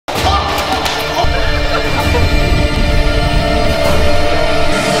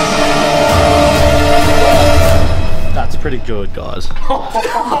pretty good, guys.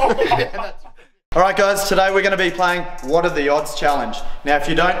 Alright guys, today we're going to be playing What Are the Odds Challenge. Now if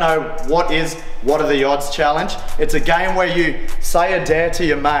you don't know what Are the Odds Challenge, it's a game where you say a dare to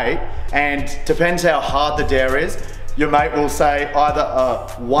your mate, and depends how hard the dare is, your mate will say either a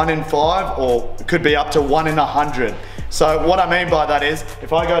 1 in 5 or it could be up to 1 in 100. So what I mean by that is,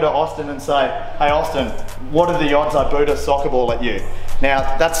 if I go to Austin and say, hey Austin, what are the odds I boot a soccer ball at you?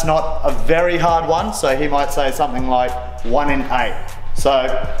 Now that's not a very hard one, so he might say something like 1 in 8. So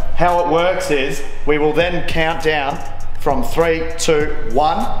how it works is, we will then count down from 3, 2,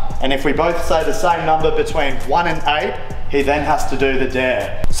 1, and if we both say the same number between 1 and 8, he then has to do the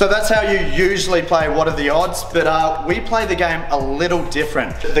dare. So that's how you usually play What Are the Odds, but we play the game a little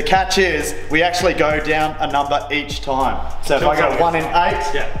different. The catch is, we actually go down a number each time. So if I go 1 in 8,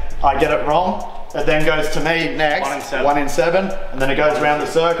 I get it wrong. It then goes to me next, 1 in 7, and then it goes around the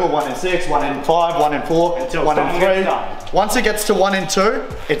circle, 1 in 6, 1 in 5, 1 in 4, 1 in 3. Once it gets to 1 in 2,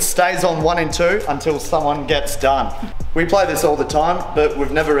 it stays on 1 in 2 until someone gets done. We play this all the time, but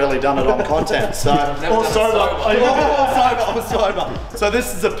we've never really done it on content, so... Or sober. So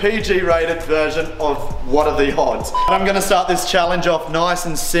this is a PG rated version of What Are the Odds. And I'm gonna start this challenge off nice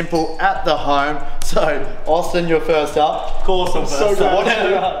and simple at the home. So, Austin, you're first up. Of course I'm first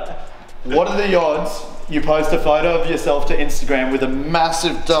up. What are the odds you post a photo of yourself to Instagram with a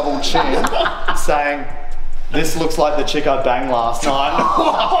massive double chin saying, this looks like the chick I banged last night?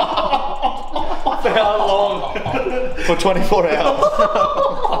 For how long? For 24 hours.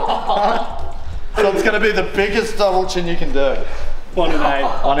 So it's going to be the biggest double chin you can do. 1 in 8.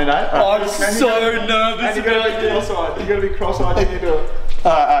 1 in 8? Right. I'm so nervous about this. You're going to be cross-eyed when you do it.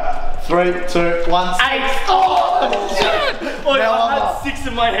 3, 2, 1. 8! Oh, shit! I had 6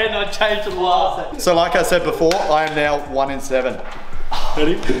 in my head and I changed to the last. So like I said before, I am now 1 in 7.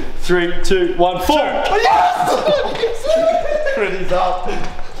 Ready? 3, 2, 1, 4! Yes! Pretty's up.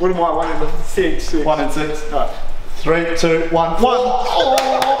 What am I? 1 in 6. 1 in 6. Right. 3, 2, 1, 4.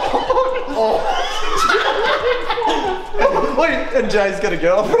 Wait, and Jay's got a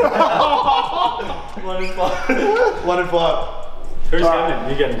girlfriend. 1 in 5. 1 in 5. Who's getting it?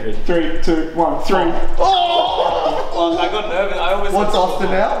 You're getting good. 3, 2, 1, 3. Oh! I got nervous. I always. What's Austin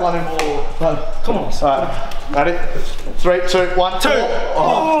now? 1 in 4. 1. Come on. Alright. Ready? 3, 2, 1, 2.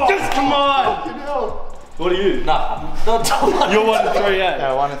 Oh! Just come on! What are you? Nah. You're 1 in 3, yeah?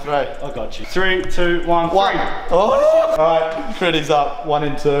 Yeah, 1 in 3. I got you. 3, 2, 1, 3. 1. Oh! Alright, Pretty's up. 1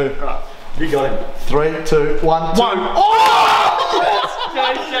 in 2. Right. You got him. 3, 2, 1, 2. 1. Oh!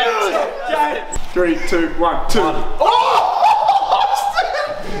 Jay. 3, 2, 1, 2. Oh!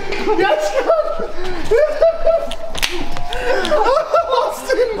 Yes!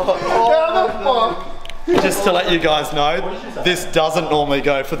 Austin! How the fuck? Just to let you guys know, this doesn't normally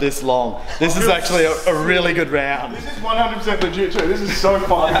go for this long. This is actually a really good round. This is 100% legit too. This is so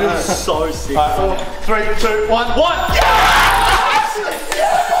fun. This is so sick. 3, 2, 1. 1! Yes!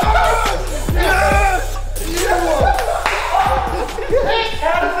 Yes! Yes!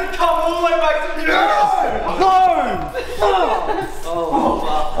 How does it come all the way back to me? No!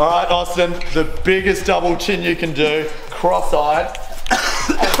 Alright, Austin, the biggest double chin you can do, cross-eyed,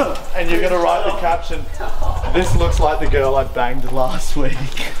 and you're gonna write the caption, this looks like the girl I banged last week.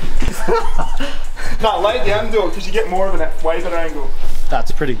 No, lay it down and do it, because you get more of a way better angle.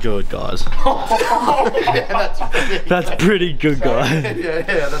 That's pretty good, guys. Yeah, That's pretty good, guys.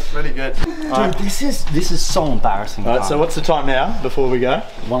 yeah, that's pretty good. Dude, this is so embarrassing. Alright, so what's the time now, before we go?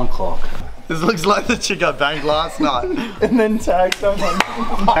 1 o'clock. This looks like the chick I banged last night. And then tag someone.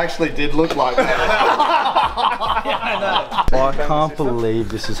 Actually did look like that. Yeah, I know. Oh, I can't believe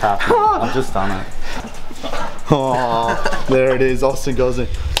this is happening. I've just done it. Oh, there it is, Austin Gosling.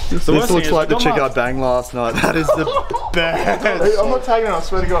 This looks like the chick I banged last night. That is the best. I'm not tagging it, I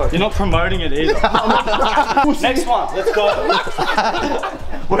swear to God. You're not promoting it either. Next one, let's go.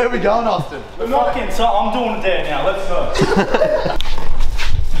 Where are we going, Austin? Fucking, so I'm doing it there now, let's go.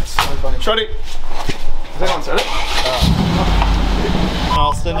 Shotty. Has anyone said it?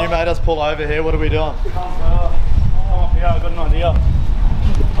 Austin, you made us pull over here. What are we doing? Come up here, I've got an idea.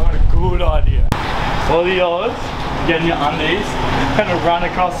 I've got a good idea. What are the odds of getting your undies and run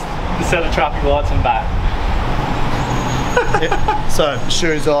across the set of traffic lights and back? So,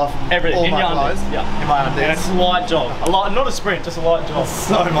 shoes off, everything all in my your clothes, undies. Yeah. in my undies. And it's a light jog. Not a sprint, just a light jog.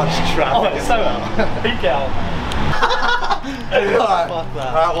 So much traffic. Oh, it's so peak out.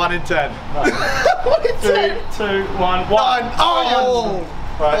 Alright, 1 in 10. 3, 2, 1, 1. 9. Oh!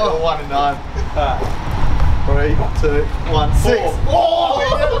 Right, 1 in 9. 3, 2, 1, 6. Oh!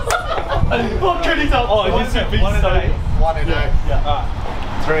 What could he tell? Oh, this would be so. 1 in 8. Yeah.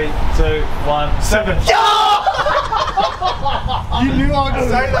 3, 2, 1, 7. You knew I would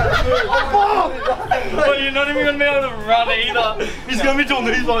say that too. But you're not even gonna be able to run either. He's gonna be doing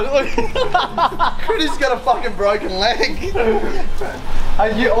these like. Critty's got a fucking broken leg.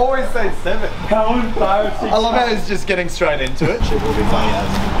 And you always say 7. How embarrassing. I love how he's just getting straight into it. Shit will be funny as.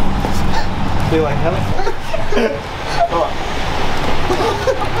 Be like, how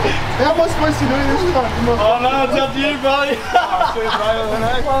am I supposed to do this? Oh no, it's up to you, buddy. How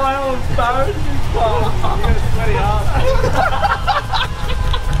embarrassing. You're gonna sweaty ass.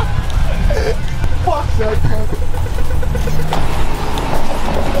 Fuck's sake, man.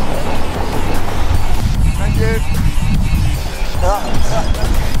 Thank you.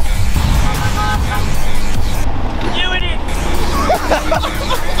 You idiot.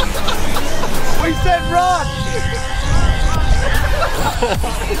 We said run!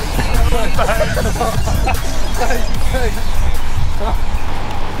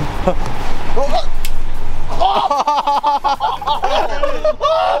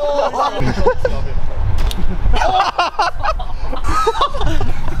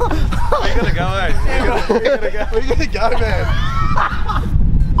 We're gonna go, eh? We're gonna go, man.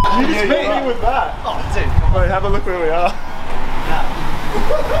 You just beat me with that. Oh, dude. Wait, have a look where we are.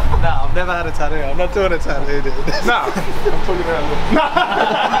 No, I've never had a tattoo. I'm not doing a tattoo, dude. No, I'm talking about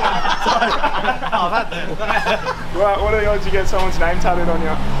Oh, that what are the odds you get someone's name tattooed on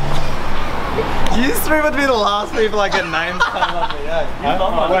you? You three would be the last people I get names tattooed on me, yeah.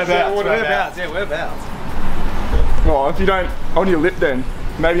 Whereabouts? Yeah, whereabouts. Well, if you don't, on your lip then.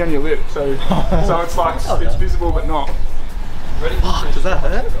 Maybe on your lip, so it's like, it's visible but not. Ready? Does that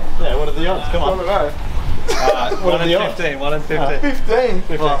hurt? Yeah, what are the odds? Come I on. don't know. Alright, 1 in 15, 1 in 15.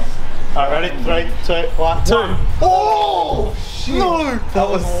 15? Alright, ready? 3, 2, 1, 2. Oh! Shit! No! That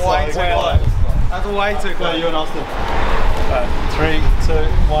was way too close. That's way too close. You and Austin. 3, 2,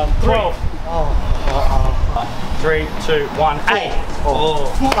 1, 3. 3, 2, 1, 8. Oh.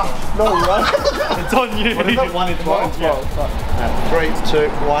 No, right? It's on you. What is it? 1 in 12? 3, 2,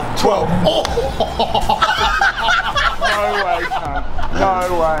 1, 12. Oh! No way, cunt.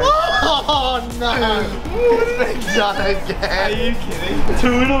 No way. Oh no! It's been done again. Are you kidding? 2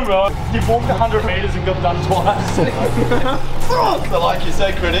 in a row. You've walked 100 metres and got done twice. So like you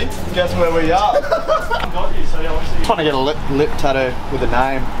said, Critty, guess where we are? Got you, so you obviously... Trying to get a lip tattoo with a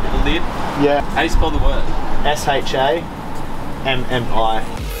name. A lid? Yeah. How do you spell the word? S-H-A-M-M-I.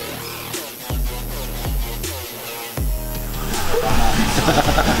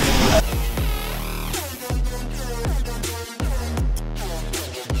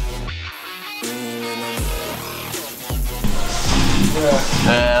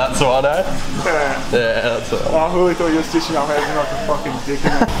 Yeah, that's right, eh? Yeah. Yeah, that's right. Oh, I really thought you were stitching up heads like a fucking dick.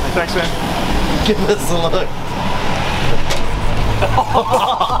 Thanks, man. Give us a look.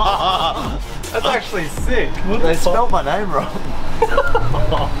 That's actually sick. They spelled my name wrong.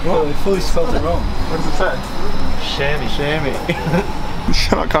 Well, they fully spelled it wrong. What does it say? Shammi. Shammi.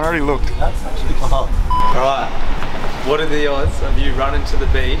 Shut up, I already looked. That's actually fun. Alright, what are the odds of you running to the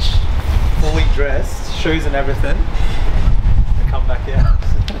beach, fully dressed, shoes and everything, and come back out?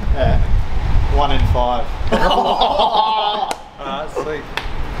 Yeah. 1 in 5. Alright, sweet.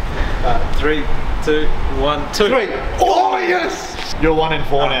 3, 2, 1, 2. 3. Oh yes! You're 1 in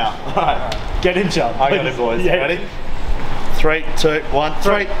 4 now. Alright, get in, Chubb. I got it, boys. Yeah. Ready? 3, 2, 1,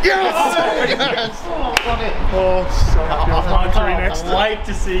 3. Yes! Yes! Oh, so happy. I'll find 3 next Can't wait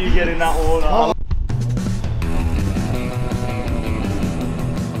to see you get in that order.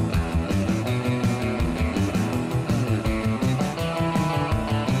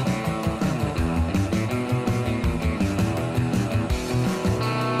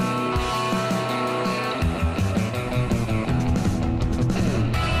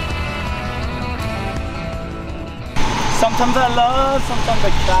 Sometimes I love, sometimes I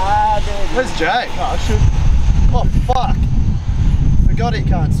cry, baby. Where's Jay? Oh, shoot. Oh fuck! Forgot he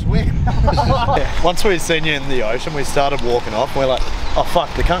can't swim. Once we'd seen you in the ocean, we started walking off. We're like, oh fuck,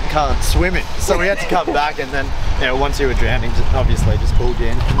 the cunt can't swim it. So we had to come back, and then, you know, once you were drowning, obviously just pulled you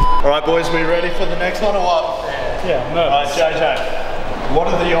in. All right, boys, we ready for the next one or what? Yeah, no. All right, JJ. What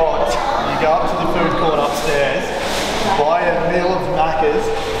are the odds? You go up to the food court upstairs, buy a meal of Macca's,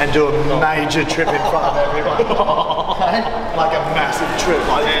 and do a major trip in front of everyone. Okay? Like a massive trip.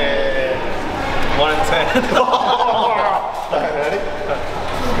 Like, 1 in 10. okay, ready?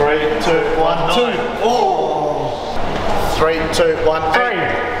 3, 2, 1, 2. Oh! 3, 2, 1, 8.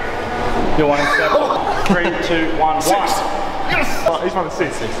 You're 1 in 7. 3, 2, 1, 1. 6. Yes! Oh, he's 1 in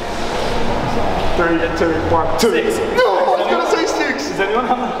 6. 3, 2, 1, 2. 6. No, I was gonna say 6. Does anyone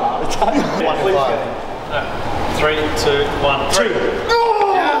have a heart attack? 1 in 5. 3, 2, 1, 3. No!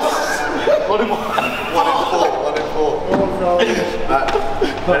 Yes! 1 in 4. 1 in 4.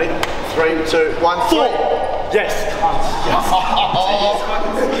 Ready? 3, 2, 1, 4. Yes. Yes.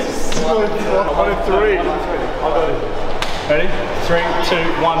 1 and 3. I got it. Ready? 3, 2,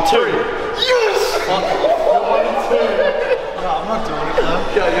 1, 2. Yes! 1 and 2. No, I'm not doing it now.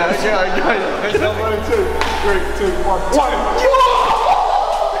 Go. 1 and 2. 3, 2, 1.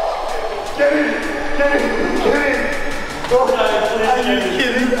 Get in! Are you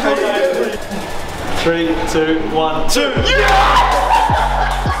kidding me? 3, 2, 1, 2.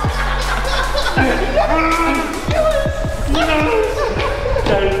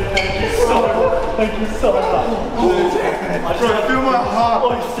 Thank you so much. I feel my heart.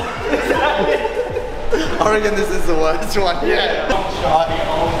 I reckon this is the worst one. Yeah.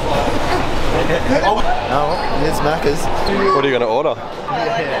 Oh, here's Macca's. What are you going to order?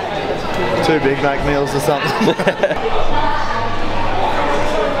 2 Big Mac meals or something.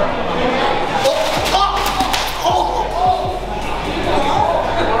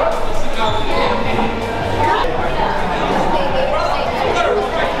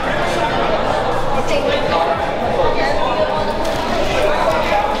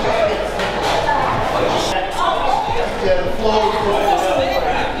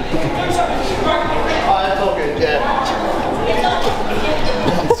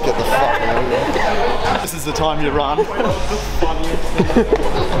 This is the time you run.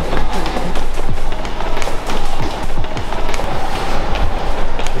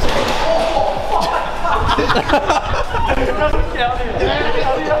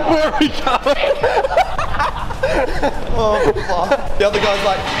 Where are we going? Oh, fuck. The other guy's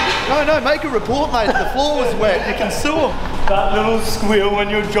like, no, make a report, mate. The floor was wet. You can sue him. That little squeal when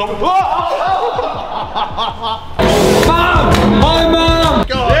you're jumping. Mom! My mom!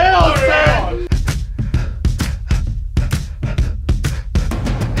 God.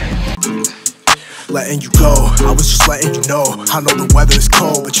 Letting you go, I was just letting you know. I know the weather is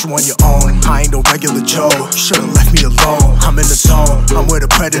cold, but you on your own. I ain't no regular Joe, you should've left me alone. I'm in the zone, I'm where the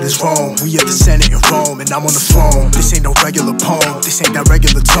predators roam. We at the Senate in Rome, and I'm on the throne. This ain't no regular poem, this ain't that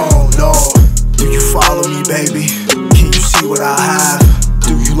regular tone, no. Do you follow me, baby? Can you see what I have?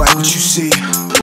 Do you like what you see?